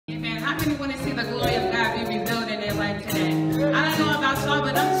many want to see the glory of God be revealed in their life today? I don't know about y'all,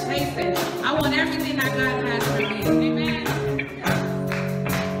 but I'm chasing. I want everything that God has for me. Amen.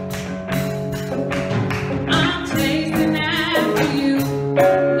 I'm chasing after you,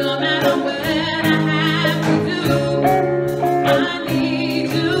 no matter what I have to do. I need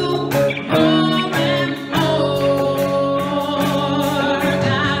you more and more.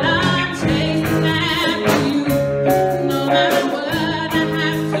 God, I'm chasing after you, no matter what I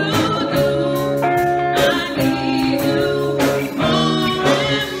have to do.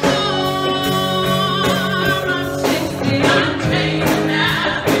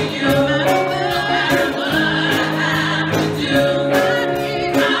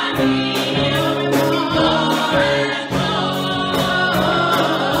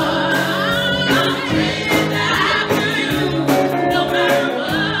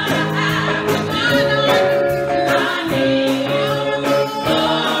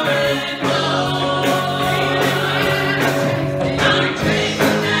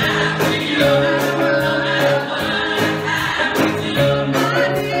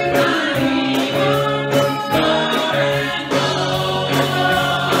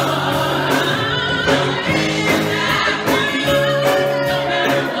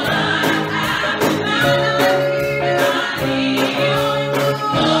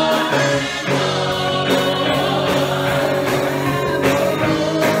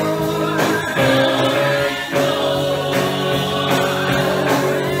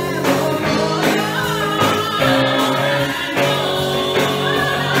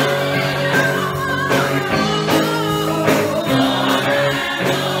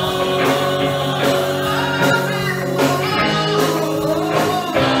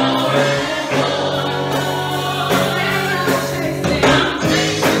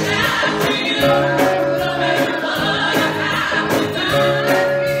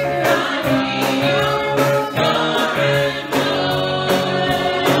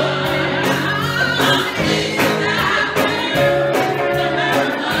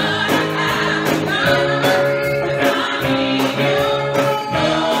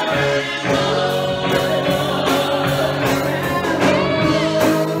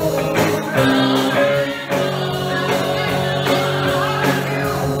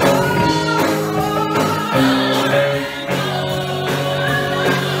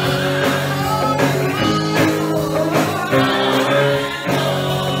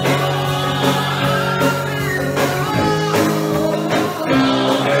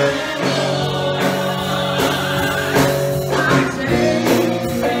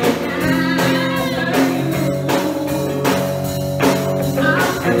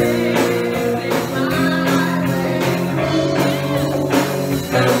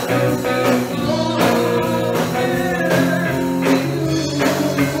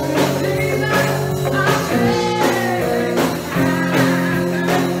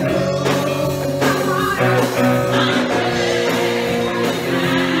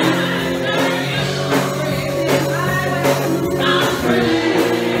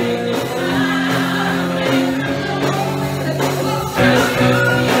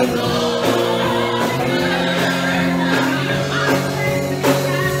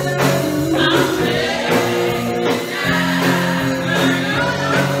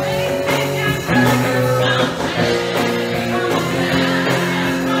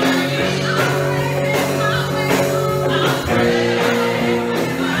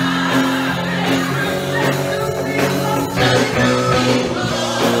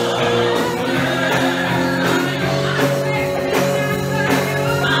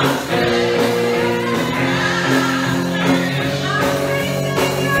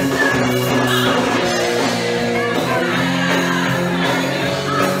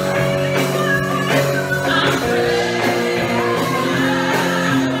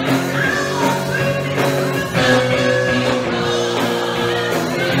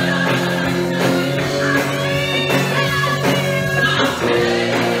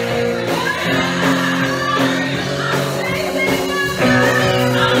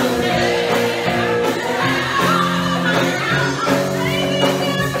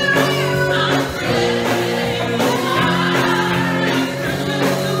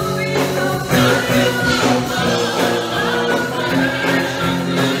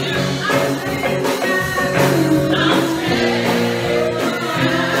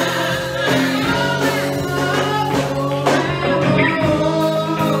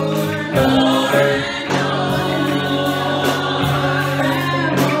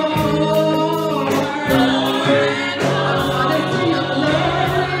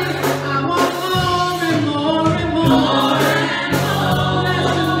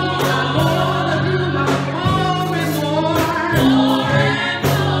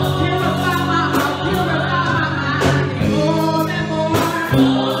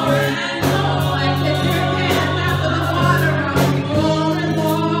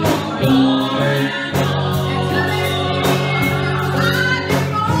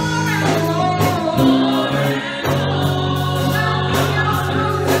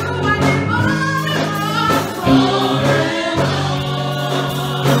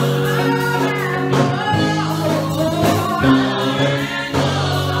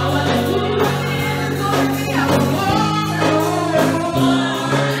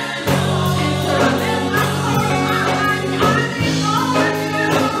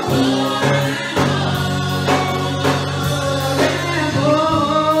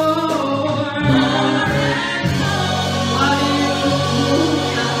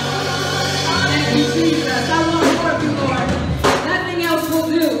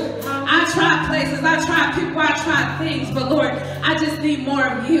 But Lord, I just need more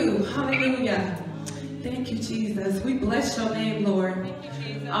of you. Hallelujah. Thank you, Jesus. We bless your name, Lord.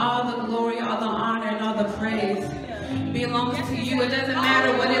 All the glory, all the honor, and all the praise belongs to you. It doesn't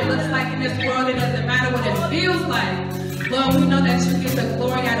matter what it looks like in this world. It doesn't matter what it feels like. Lord, we know that you get the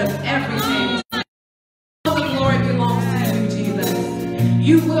glory out of everything. All the glory belongs to you, Jesus.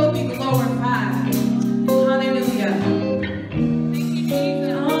 You will be glorified. Hallelujah.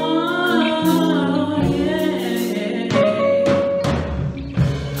 All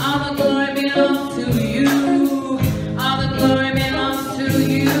the glory belongs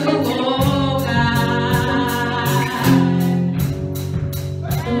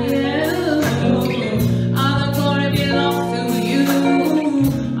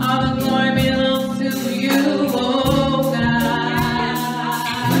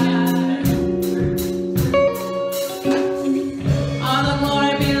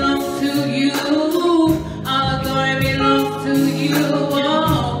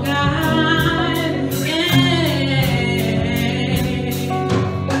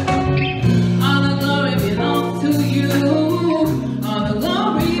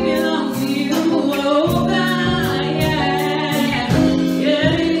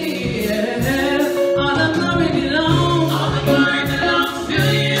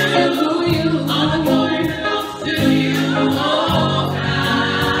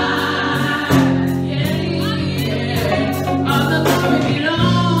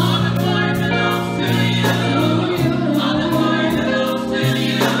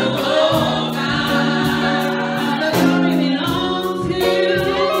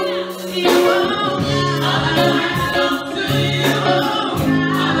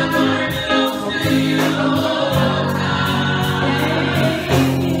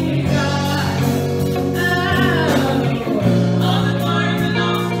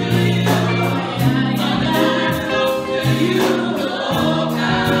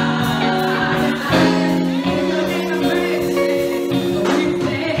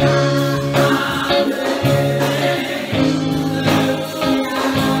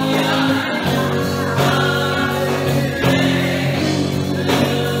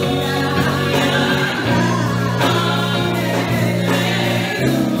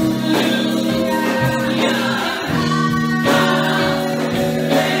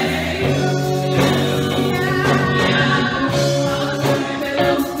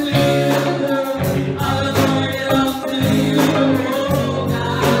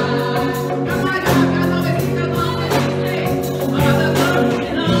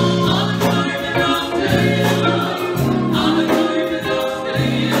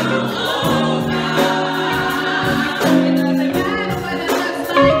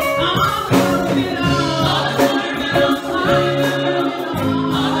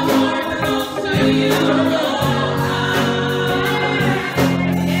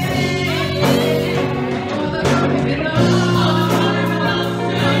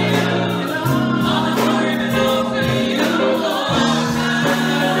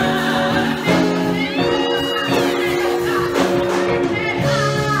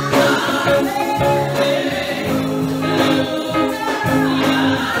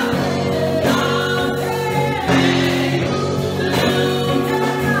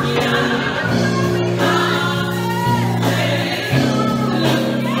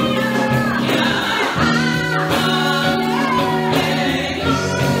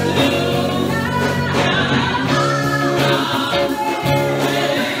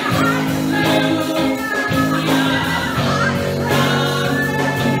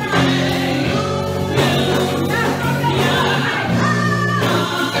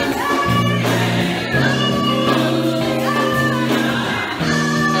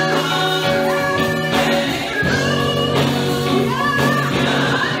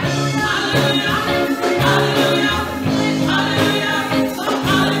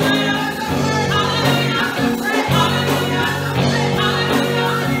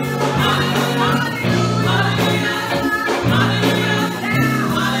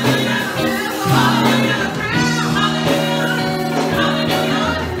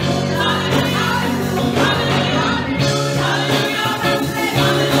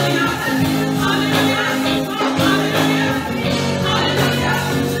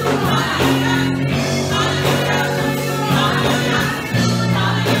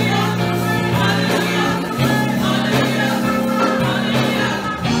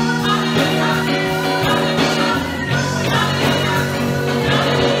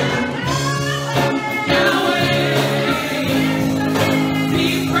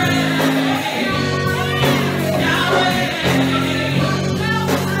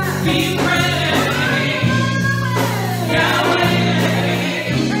be praised.